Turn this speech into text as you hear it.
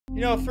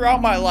You know,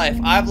 throughout my life,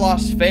 I've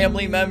lost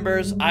family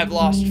members, I've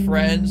lost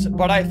friends,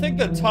 but I think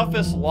the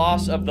toughest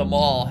loss of them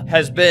all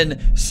has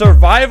been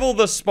Survival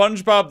the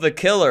SpongeBob the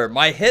Killer,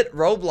 my hit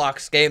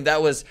Roblox game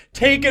that was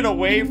taken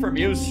away from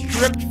me,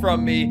 stripped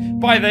from me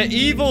by the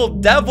evil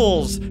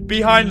devils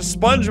behind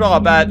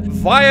SpongeBob at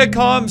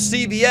Viacom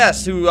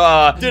CBS, who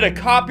did a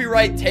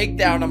copyright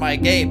takedown of my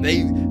game.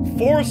 They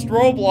forced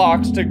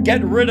Roblox to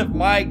get rid of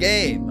my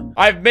game.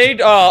 I've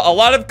made a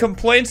lot of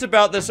complaints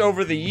about this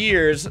over the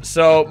years,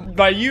 so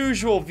my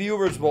usual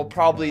viewers will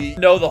probably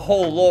know the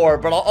whole lore,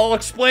 but I'll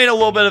explain a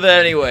little bit of it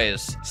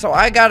anyways. So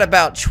I got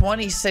about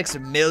 26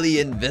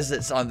 million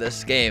visits on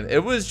this game.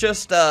 It was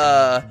just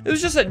a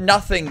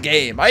nothing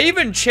game. I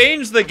even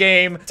changed the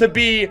game to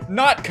be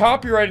not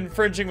copyright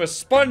infringing with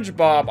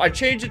SpongeBob. I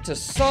changed it to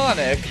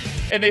Sonic,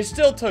 and they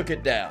still took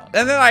it down.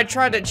 And then I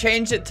tried to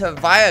change it to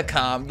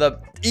Viacom, the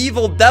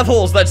evil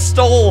devils that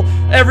stole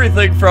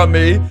everything from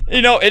me.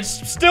 You know,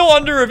 it's still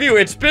under review.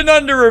 It's been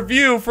under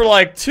review for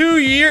like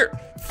 3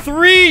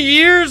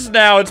 years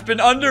now. It's been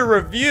under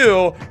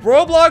review.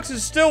 Roblox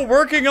is still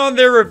working on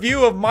their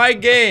review of my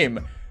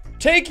game.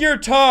 Take your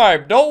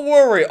time. Don't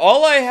worry.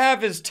 All I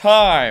have is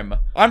time.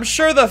 I'm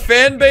sure the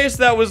fan base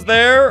that was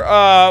there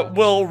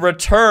will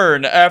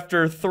return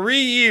after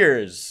 3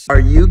 years. Are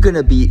you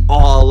gonna be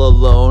all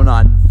alone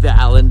on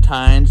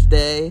Valentine's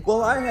Day?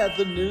 Well, I have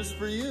the news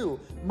for you.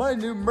 My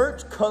new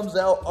merch comes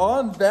out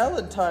on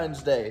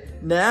Valentine's Day.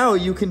 Now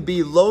you can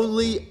be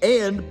lonely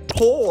and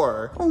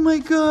poor. Oh my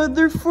god,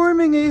 they're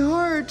forming a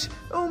heart.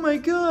 Oh my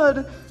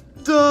god.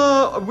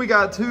 Duh. We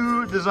got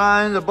two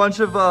designs, a bunch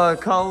of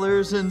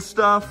colors and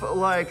stuff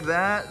like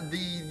that. The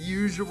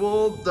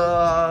usual,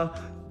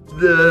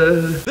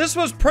 This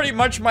was pretty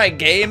much my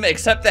game,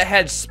 except it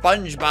had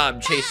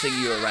SpongeBob chasing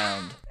you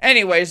around.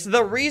 Anyways,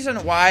 the reason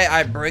why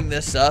I bring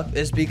this up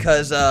is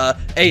because a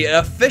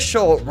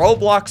official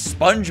Roblox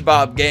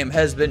SpongeBob game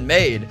has been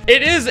made.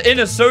 It is in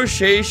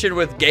association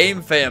with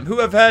GameFam, who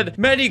have had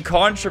many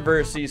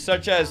controversies,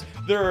 such as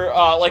their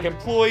like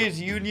employees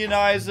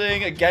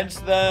unionizing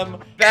against them,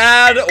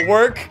 bad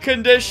work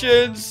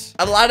conditions,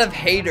 a lot of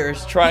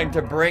haters trying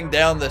to bring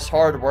down this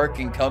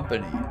hard-working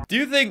company. Do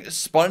you think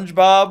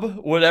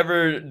SpongeBob would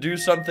ever do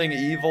something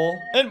evil?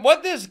 And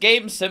what this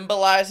game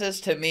symbolizes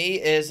to me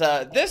is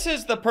this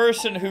is the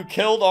person who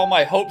killed all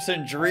my hopes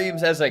and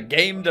dreams as a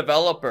game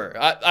developer.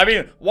 I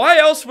mean, why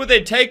else would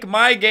they take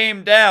my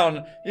game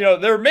down? You know,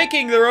 they're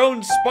making their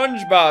own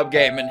SpongeBob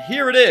game, and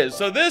here it is.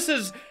 So this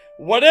is...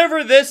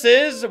 whatever this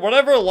is,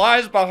 whatever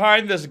lies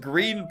behind this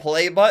green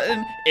play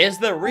button is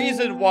the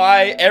reason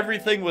why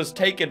everything was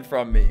taken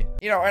from me.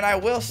 You know, and I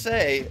will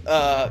say,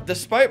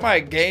 despite my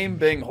game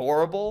being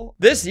horrible,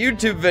 this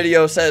YouTube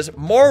video says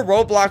more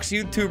Roblox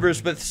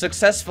YouTubers with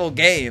successful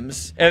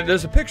games, and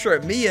there's a picture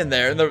of me in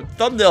there, and the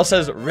thumbnail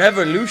says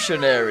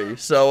revolutionary.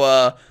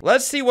 So,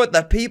 let's see what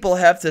the people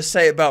have to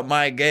say about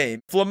my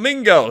game.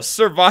 Flamingo,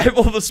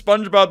 Survival the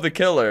SpongeBob the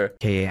Killer.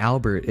 Hey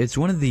Albert, it's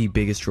one of the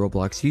biggest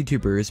Roblox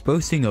YouTubers,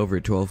 boasting over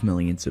 12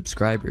 million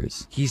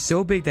subscribers. He's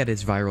so big that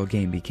his viral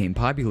game became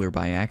popular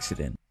by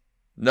accident.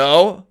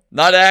 No,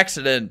 not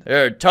accident.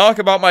 Here, talk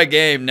about my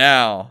game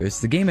now.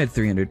 The game had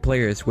 300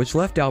 players, which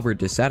left Albert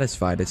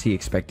dissatisfied as he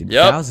expected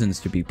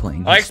thousands to be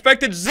playing. I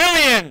expected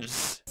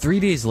zillions! 3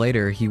 days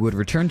later, he would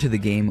return to the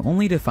game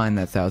only to find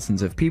that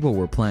thousands of people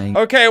were playing.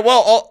 Okay,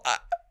 well,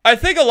 I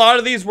think a lot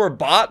of these were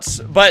bots,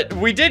 but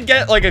we did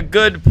get like a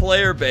good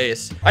player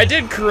base. I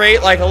did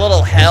create like a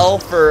little hell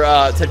for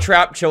to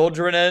trap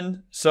children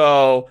in,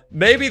 so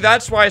maybe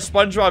that's why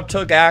SpongeBob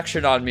took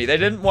action on me. They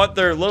didn't want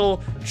their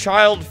little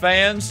child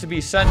fans to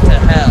be sent to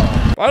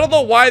hell. I don't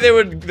know why they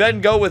would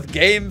then go with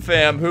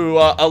GameFam, who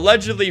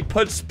allegedly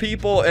puts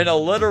people in a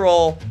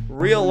literal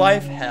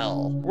real-life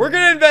hell. We're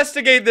gonna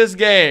investigate this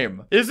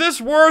game. Is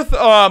this worth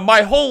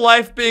my whole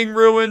life being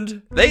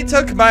ruined? They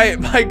took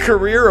my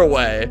career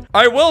away.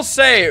 I will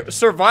say,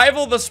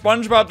 Survival the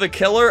SpongeBob the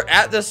Killer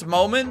at this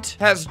moment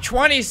has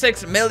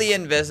 26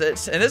 million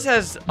visits, and this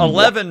has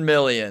 11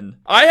 million.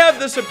 I have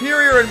the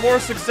superior and more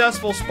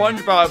successful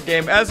SpongeBob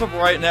game as of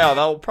right now.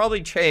 That will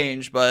probably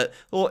change, but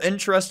a little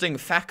interesting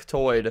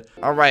factoid.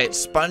 All right,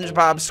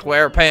 SpongeBob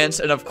SquarePants,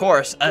 and of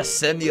course, a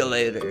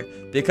simulator.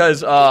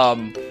 Because,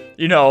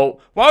 you know,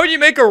 why would you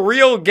make a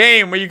real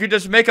game where you could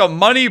just make a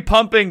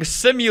money-pumping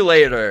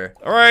simulator?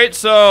 All right,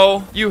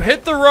 so you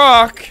hit the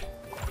rock,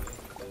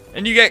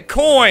 and you get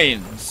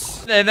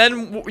coins. And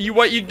then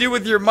what you do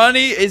with your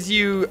money is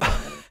you...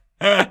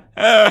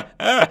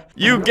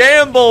 you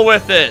gamble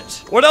with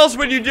it. What else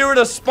would you do in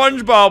a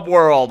SpongeBob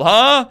world,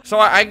 huh? So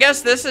I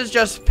guess this is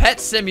just Pet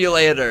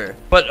Simulator,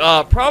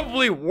 but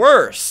probably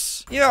worse.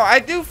 You know, I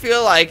do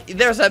feel like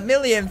there's a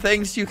million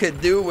things you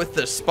could do with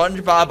the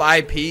SpongeBob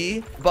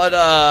IP, but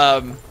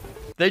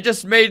they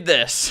just made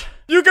this.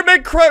 You can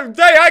make crab.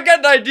 Hey, I got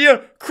an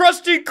idea.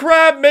 Krusty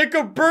Krab make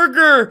a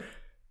burger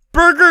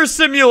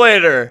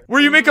simulator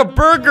where you make a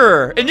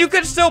burger, and you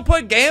could still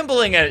put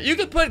gambling in it. You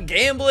could put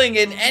gambling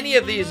in any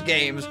of these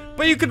games,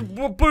 but you could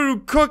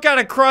cook out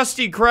a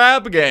Krusty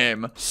Krab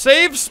game.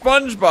 Save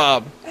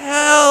SpongeBob.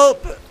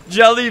 Help.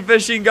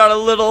 Jellyfishing got a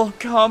little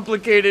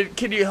complicated.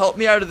 Can you help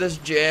me out of this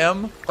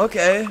jam?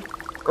 Okay.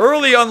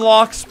 Early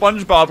unlock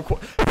SpongeBob.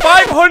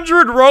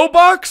 500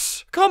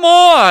 Robux? Come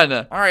on.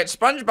 All right,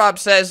 SpongeBob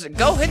says,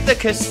 go hit the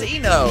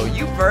casino.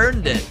 You've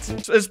earned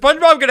it. Is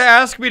SpongeBob gonna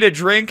ask me to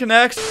drink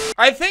next?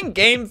 I think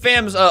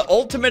GameFam's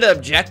ultimate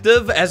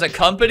objective as a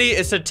company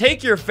is to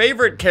take your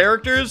favorite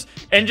characters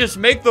and just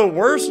make the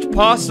worst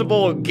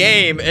possible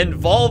game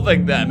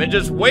involving them and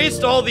just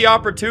waste all the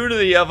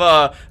opportunity of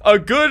a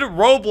good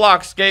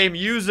Roblox game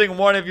using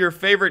one of your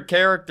favorite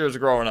characters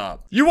growing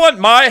up. You want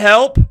my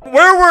help?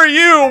 Where were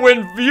you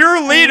when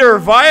your leader,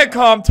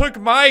 Viacom, took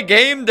my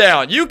game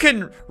down? You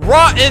can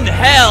rot in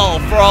hell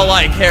for all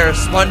I care,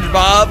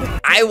 SpongeBob.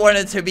 I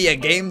wanted to be a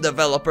game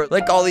developer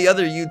like all the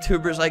other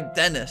YouTubers like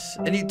Dennis,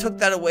 and he took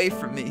that away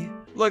from me.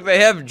 Look, they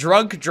have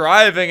drunk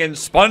driving in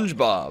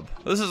SpongeBob.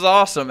 This is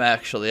awesome,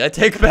 actually. I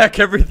take back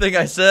everything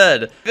I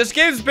said. This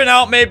game's been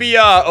out maybe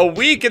a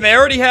week, and they're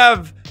already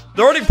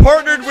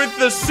partnered with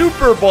the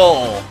Super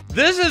Bowl.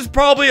 This is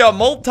probably a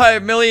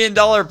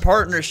multi-million-dollar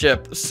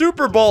partnership.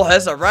 Super Bowl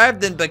has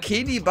arrived in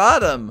Bikini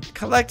Bottom.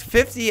 Collect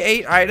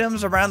 58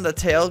 items around the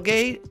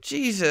tailgate.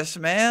 Jesus,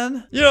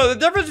 man. You know, the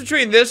difference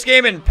between this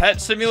game and Pet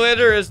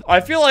Simulator is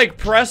I feel like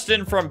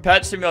Preston from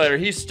Pet Simulator,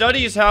 he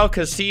studies how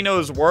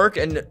casinos work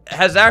and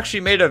has actually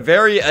made a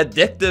very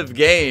addictive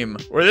game.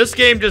 Where this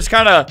game just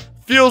kind of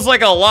feels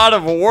like a lot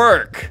of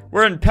work.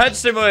 Where in Pet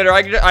Simulator,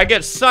 I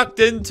get sucked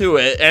into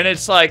it, and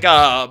it's like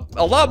a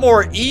lot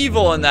more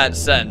evil in that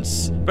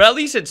sense. But at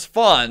least it's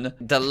fun.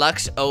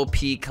 Deluxe OP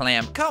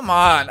clamp. Come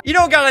on. You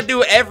don't gotta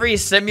do every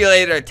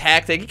simulator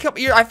tactic.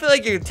 I feel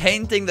like you're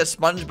tainting the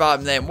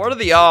SpongeBob name. What are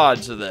the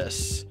odds of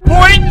this?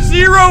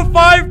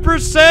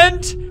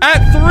 0.05%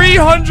 at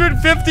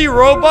 350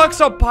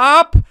 Robux a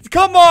pop?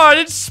 Come on,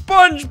 it's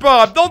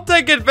SpongeBob. Don't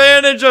take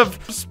advantage of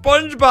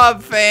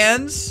SpongeBob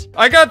fans.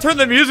 I gotta turn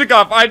the music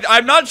off.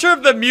 I'm not sure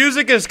if the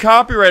music is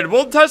copyrighted.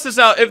 We'll test this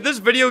out. If this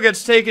video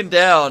gets taken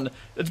down,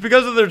 it's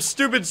because of their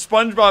stupid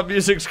SpongeBob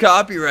music's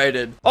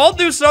copyrighted. I'll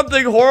do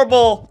something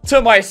horrible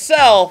to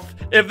myself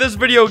if this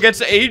video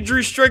gets age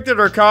restricted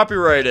or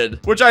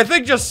copyrighted. Which I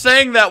think just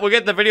saying that will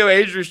get the video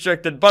age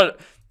restricted, but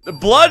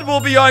blood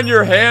will be on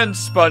your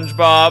hands,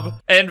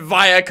 SpongeBob and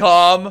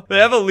Viacom. They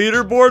have a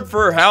leaderboard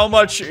for how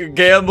much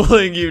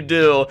gambling you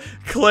do.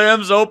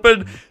 Clams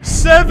open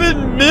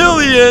 7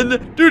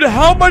 million. Dude,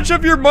 how much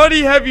of your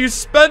money have you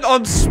spent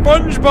on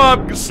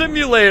SpongeBob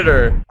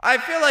Simulator? I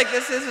feel like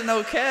this isn't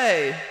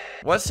okay.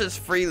 What's this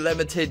free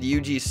limited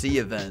UGC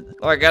event?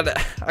 Oh, I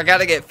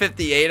gotta get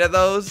 58 of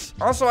those.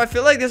 Also, I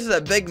feel like this is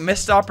a big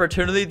missed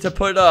opportunity to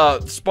put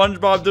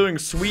SpongeBob doing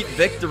Sweet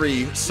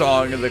Victory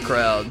song in the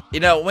crowd.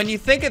 You know, when you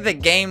think of the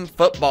game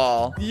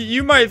football,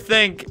 you might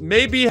think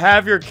maybe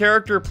have your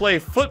character play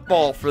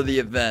football for the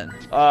event.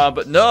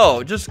 But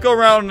no, just go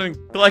around and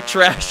collect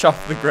trash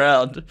off the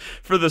ground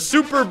for the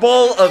Super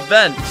Bowl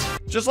event.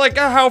 Just like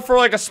how for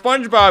like a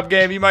SpongeBob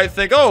game, you might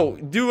think, oh,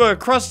 do a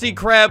Krusty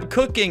Krab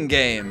cooking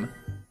game.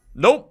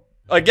 Nope.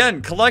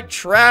 Again, collect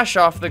trash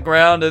off the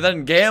ground and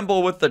then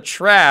gamble with the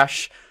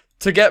trash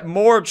to get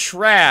more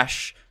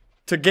trash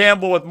to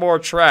gamble with more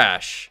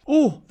trash.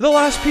 Ooh, the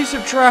last piece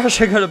of trash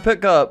I gotta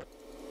pick up.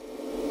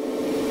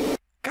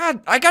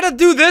 God, I gotta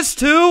do this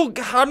too?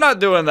 I'm not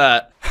doing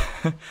that.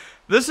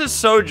 This is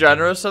so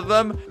generous of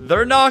them.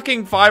 They're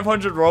knocking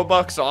 500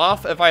 Robux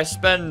off if I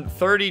spend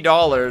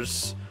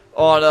 $30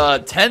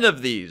 on 10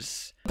 of these.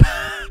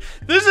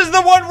 This is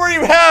the one where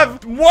you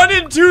have 1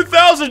 in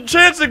 2,000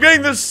 chance of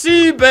getting the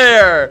sea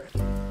bear.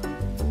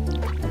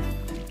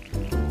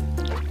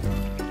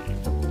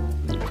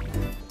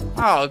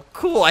 Oh,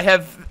 cool. I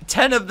have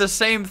 10 of the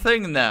same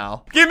thing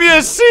now. Give me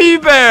a sea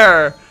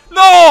bear.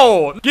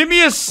 No, give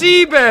me a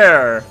sea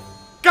bear.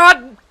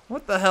 God,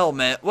 what the hell,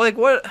 man? Like,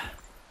 what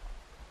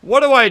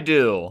do I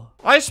do?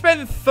 I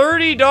spent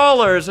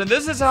 $30 and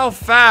this is how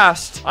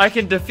fast I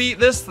can defeat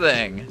this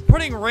thing.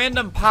 Putting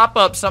random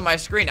pop-ups on my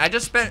screen. I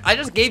just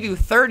gave you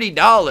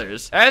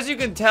 $30. As you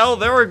can tell,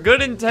 there are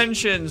good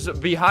intentions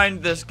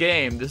behind this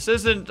game. This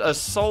isn't a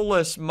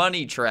soulless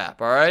money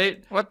trap, all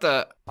right? What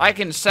the? I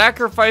can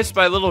sacrifice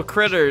my little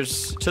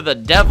critters to the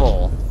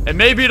devil and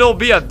maybe it'll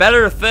be a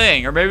better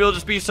thing or maybe it'll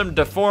just be some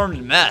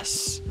deformed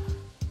mess.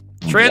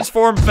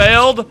 Transform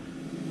failed.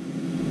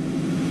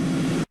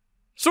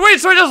 So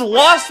wait, so I just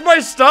lost my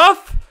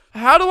stuff?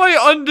 How do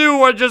I undo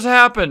what just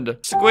happened?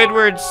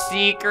 Squidward's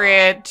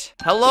secret.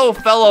 Hello,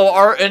 fellow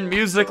art and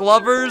music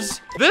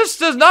lovers. This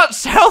does not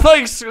sound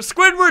like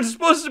Squidward's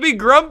supposed to be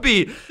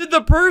grumpy. Did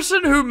the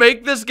person who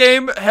made this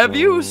game, have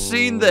you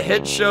seen the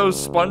hit show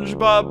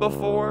SpongeBob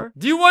before?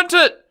 Do you want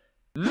to?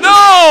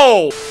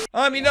 No!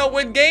 You know,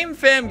 when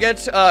GameFam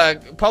gets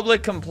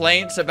public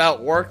complaints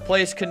about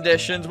workplace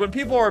conditions, when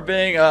people are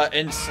being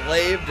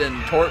enslaved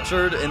and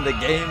tortured in the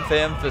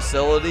GameFam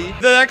facility,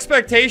 the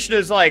expectation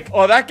is like,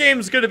 oh, that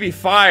game's gonna be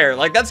fire.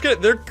 Like, that's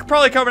good. They're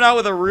probably coming out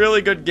with a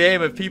really good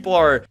game if people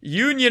are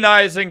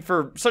unionizing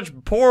for such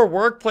poor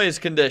workplace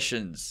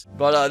conditions.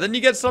 But then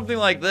you get something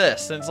like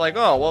this, and it's like,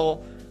 oh,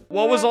 well,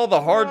 what was all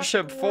the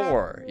hardship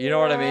for? You know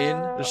what I mean?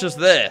 It's just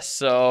this.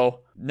 So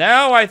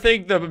now I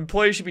think the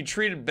employee should be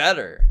treated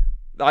better.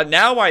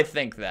 Now I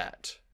think that.